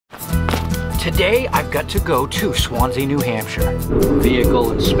Today I've got to go to Swanzey, New Hampshire.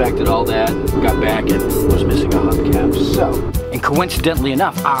 Vehicle inspected, all that, got back and was missing a hubcap. So, and coincidentally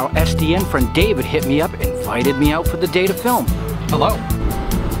enough, our SDN friend David hit me up, invited me out for the day to film. Hello.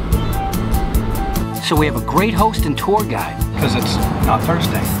 So we have a great host and tour guide. Because it's not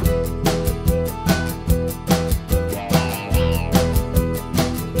Thursday.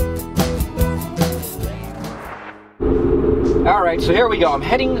 All right, so here we go. I'm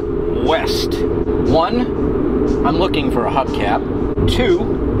heading west. 1, I'm looking for a hubcap.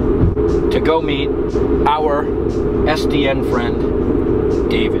 2, to go meet our SDN friend,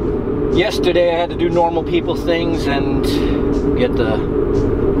 David. Yesterday I had to do normal people things and get the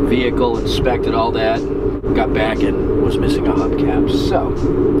vehicle inspected, all that. Got back and was missing a hubcap. So,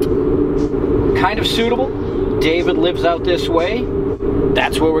 kind of suitable. David lives out this way.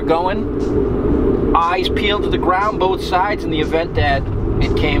 That's where we're going. Eyes peeled to the ground, both sides, in the event that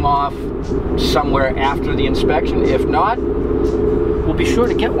it came off somewhere after the inspection. If not, we'll be sure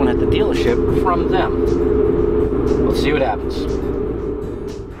to get one at the dealership from them. Let's see what happens.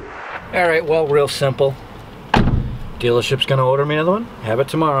 All right, well, real simple. Dealership's gonna order me another one. Have it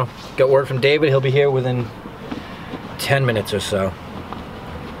tomorrow. Got word from David, he'll be here within 10 minutes or so.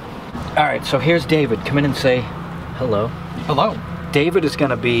 All right, so here's David. Come in and say hello. Hello. David is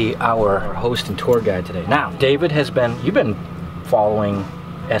gonna be our host and tour guide today. Now, David has been, you've been following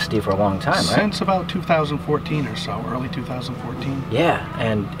SD for a long time, right? Since about 2014 or so, early 2014. Yeah,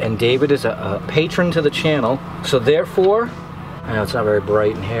 and David is a patron to the channel, so therefore, I know it's not very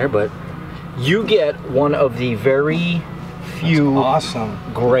bright in here, but you get one of the very few awesome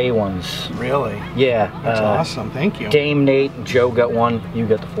gray ones. Really? Yeah. That's awesome, thank you. Dame Nate and Joe got one, you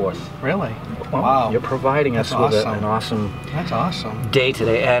got the 4th. Really? Well, wow. You're providing us with an awesome That's awesome. day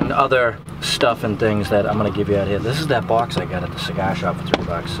today, and other stuff and things that I'm going to give you out here. This is that box I got at the cigar shop for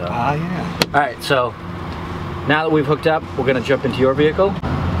 $3. So. Ah, yeah. Alright, so now that we've hooked up, we're going to jump into your vehicle.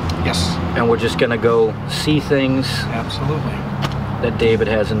 Yes. And we're just going to go see things. Absolutely. That David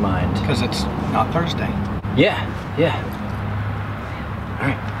has in mind. Because it's not Thursday. Yeah, yeah.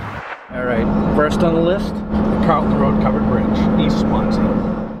 Alright. Alright, first on the list, The Carlton Road Covered Bridge, East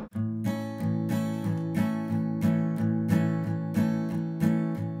Swansea.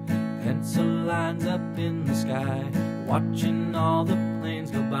 Pencil lines up in the sky, watching all the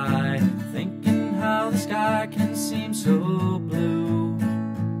planes go by, thinking how the sky can seem so blue.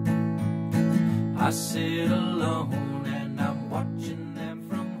 I sit alone and I'm watching them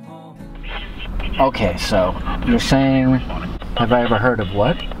from home. Okay, so you're saying, have I ever heard of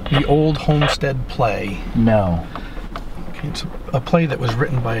what? The Old Homestead play. No. It's a play that was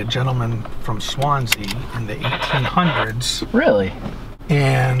written by a gentleman from Swansea in the 1800s. Really?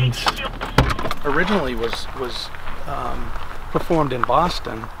 And originally was performed in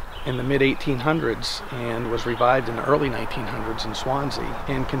Boston in the mid-1800s and was revived in the early 1900s in Swansea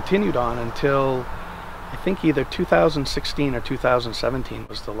and continued on until I think either 2016 or 2017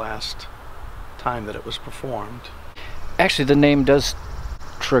 was the last time that it was performed. Actually, the name does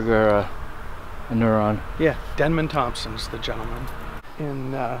trigger a neuron. Yeah, Denman Thompson's the gentleman.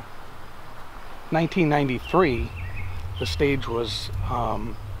 In 1993, the stage was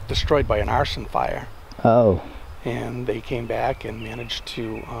destroyed by an arson fire. Oh. And they came back and managed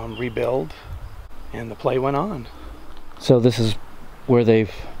to rebuild, and the play went on. So this is where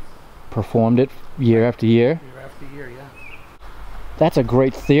they've performed it year after year? Year after year, yeah. That's a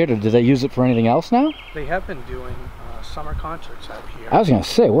great theater. Do they use it for anything else now? They have been doing summer concerts out here. I was going to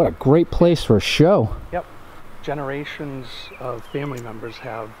say, what a great place for a show. Yep. Generations of family members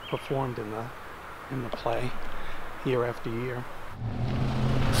have performed in the play year after year.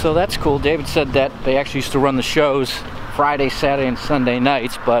 So that's cool. David said that they actually used to run the shows Friday, Saturday, and Sunday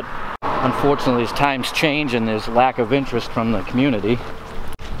nights, but unfortunately as times change and there's lack of interest from the community,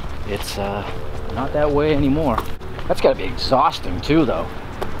 it's not that way anymore. That's got to be exhausting too, though.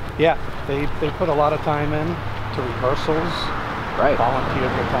 Yeah, they put a lot of time in to rehearsals, right? Volunteer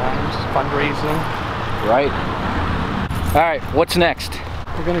for times, fundraising. Right. All right, what's next?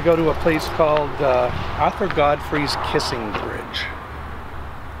 We're going to go to a place called Arthur Godfrey's Kissing Bridge.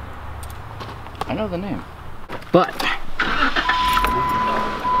 I know the name. But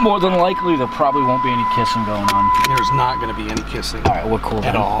more than likely there probably won't be any kissing going on. There's not going to be any kissing. All right, we're cool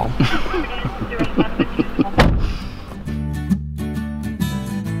at all.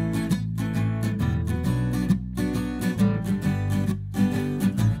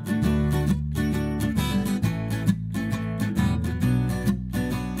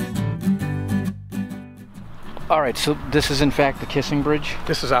 All right, so this is in fact the Kissing Bridge?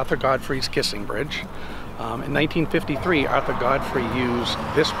 This is Arthur Godfrey's Kissing Bridge. In 1953, Arthur Godfrey used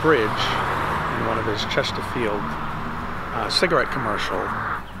this bridge in one of his Chesterfield cigarette commercial.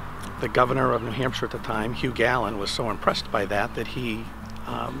 The governor of New Hampshire at the time, Hugh Gallen, was so impressed by that that he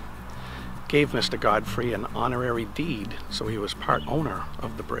gave Mr. Godfrey an honorary deed, so he was part owner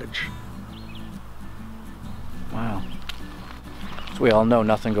of the bridge. Wow. So we all know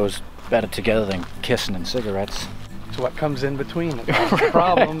nothing goes better together than kissing and cigarettes. It's what comes in between that causes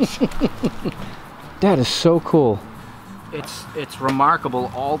problems. That is so cool. It's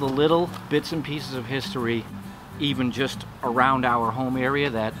remarkable, all the little bits and pieces of history, even just around our home area,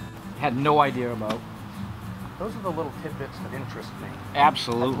 that I had no idea about. Those are the little tidbits that interest me.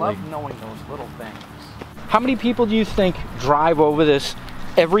 Absolutely. I love knowing those little things. How many people do you think drive over this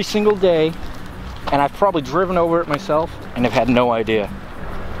every single day? And I've probably driven over it myself and have had no idea.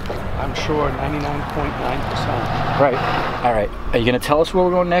 I'm sure 99.9%. Right. All right. Are you going to tell us where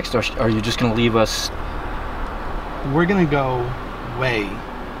we're going next, or are you just going to leave us? We're going to go way,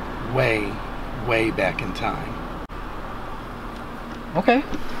 way, way back in time. Okay.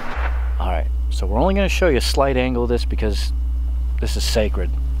 All right. So we're only going to show you a slight angle of this because this is sacred.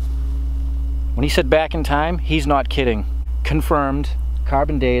 When he said back in time, he's not kidding. Confirmed.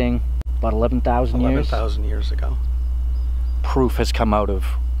 Carbon dating. About 11,000 years? 11,000 years ago. Proof has come out of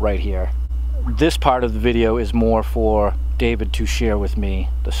right here. This part of the video is more for David to share with me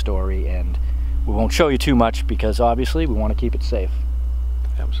the story, and we won't show you too much because obviously we want to keep it safe.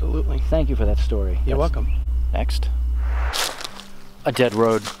 Absolutely. Thank you for that story. You're welcome. Next. A dead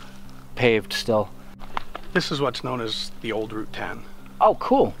road, paved still. This is what's known as the old Route 10. Oh,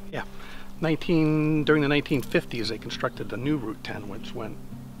 cool. Yeah. During the 1950s, they constructed the new Route 10, which went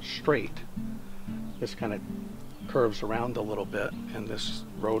straight. This kind of curves around a little bit, and this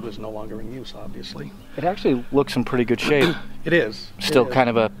road was no longer in use, obviously. It actually looks in pretty good shape. It is. Still kind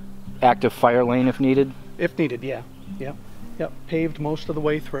of a active fire lane if needed? If needed, yeah. Yep. Yep. Paved most of the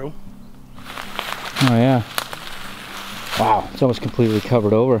way through. Oh yeah. Wow, it's almost completely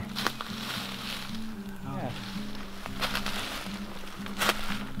covered over. Yeah.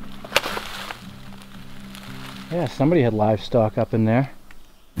 Yeah, somebody had livestock up in there.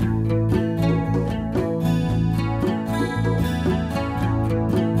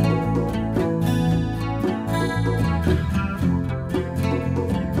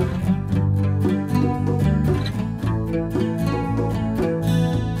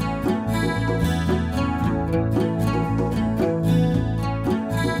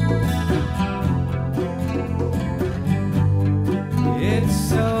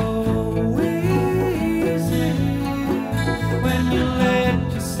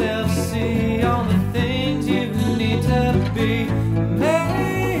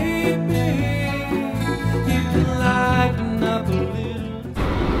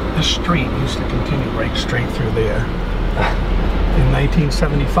 The street used to continue right straight through there. In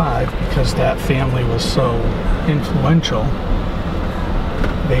 1975, because that family was so influential,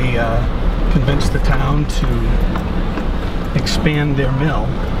 they convinced the town to expand their mill.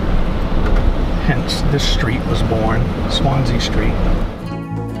 Hence, this street was born, Swanzey Street.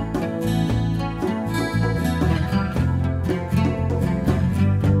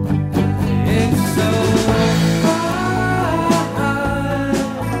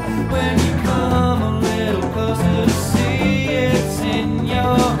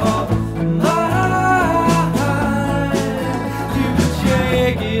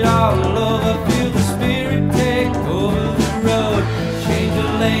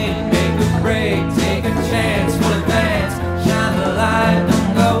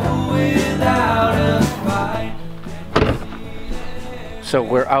 So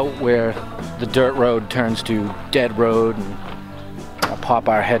we're out where the dirt road turns to dead road, and I'll pop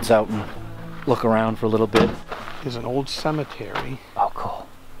our heads out and look around for a little bit. There's an old cemetery. Oh, cool.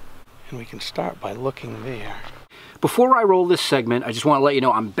 And we can start by looking there. Before I roll this segment, I just want to let you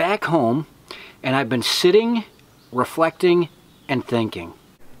know I'm back home, and I've been sitting, reflecting, and thinking.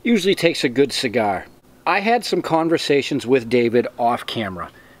 Usually takes a good cigar. I had some conversations with David off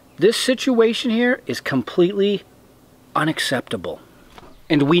camera. This situation here is completely unacceptable.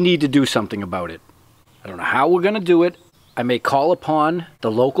 And we need to do something about it. I don't know how we're going to do it. I may call upon the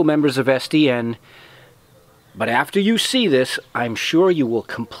local members of SDN, but after you see this, I'm sure you will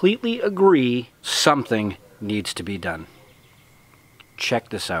completely agree something needs to be done.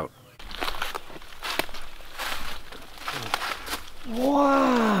 Check this out.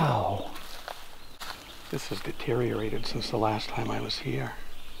 Wow! This has deteriorated since the last time I was here.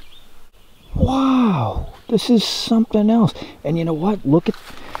 Wow, this is something else. And you know what? Look at,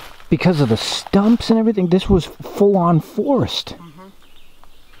 because of the stumps and everything, this was full-on forest.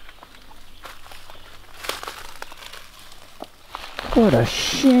 What a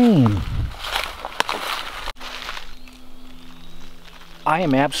shame. I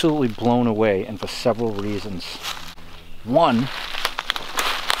am absolutely blown away, and for several reasons. One,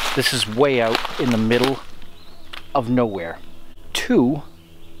 this is way out in the middle of nowhere. Two,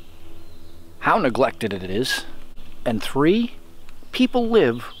 how neglected it is. And three, people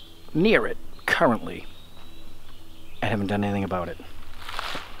live near it currently and haven't done anything about it.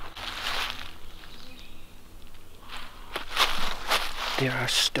 There are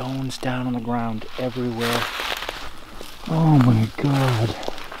stones down on the ground everywhere. Oh my God.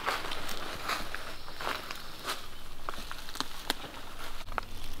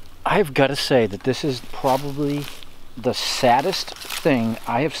 I've got to say that this is probably the saddest thing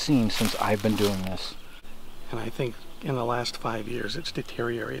I have seen since I've been doing this. And I think in the last 5 years it's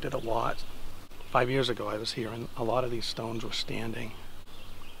deteriorated a lot. 5 years ago I was here and a lot of these stones were standing.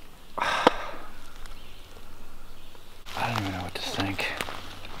 I don't even know what to think.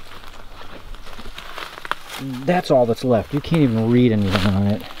 That's all that's left. You can't even read anything on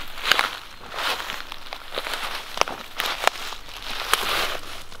it.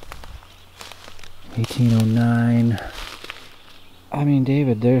 (1809). I mean,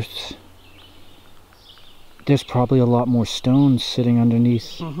 David, there's probably a lot more stones sitting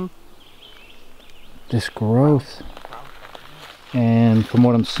underneath this growth. And from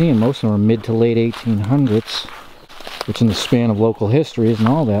what I'm seeing, most of them are mid to late 1800s, which in the span of local history isn't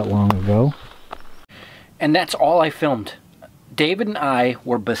all that long ago. And that's all I filmed. David and I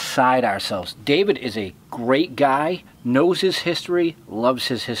were beside ourselves. David is a great guy, knows his history, loves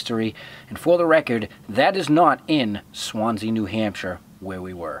his history, and for the record, that is not in Swanzey, New Hampshire, where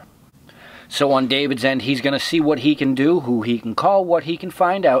we were. So on David's end, he's going to see what he can do, who he can call, what he can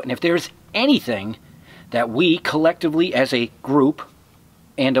find out, and if there's anything that we collectively as a group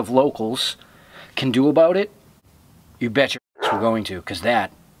and of locals can do about it, you bet your ass we're going to, because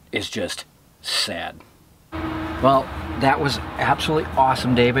that is just sad. Well, that was absolutely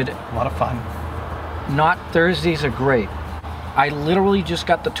awesome, David. A lot of fun. Not Thursdays are great. I literally just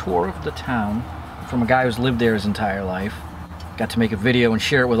got the tour of the town from a guy who's lived there his entire life. Got to make a video and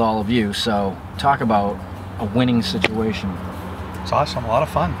share it with all of you, so talk about a winning situation. It's awesome, a lot of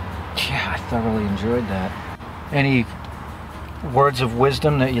fun. Yeah, I thoroughly enjoyed that. Any words of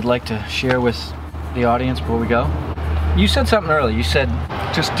wisdom that you'd like to share with the audience before we go? You said something earlier. You said,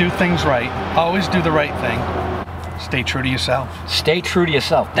 just do things right. Always do the right thing. Stay true to yourself. Stay true to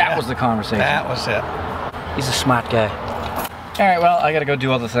yourself. That was the conversation. That was it. He's a smart guy. All right, well, I gotta go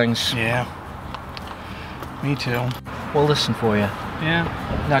do other things. Yeah. Me too. We'll listen for you. Yeah.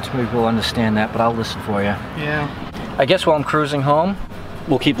 Not too many people understand that, but I'll listen for you. Yeah. I guess while I'm cruising home,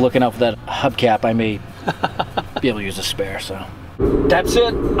 we'll keep looking out for that hubcap. I may be able to use a spare, so. That's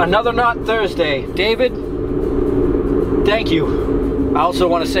it. Another Not Thursday. David, thank you. I also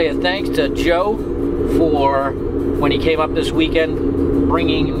want to say a thanks to Joe for when he came up this weekend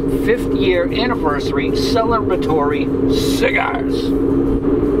bringing 5th year anniversary celebratory cigars.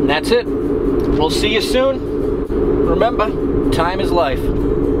 And that's it. We'll see you soon. Remember, time is life.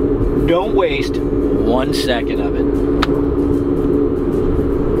 Don't waste 1 second of it.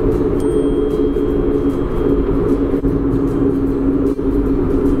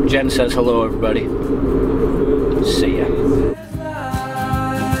 Jen says hello, everybody. See ya.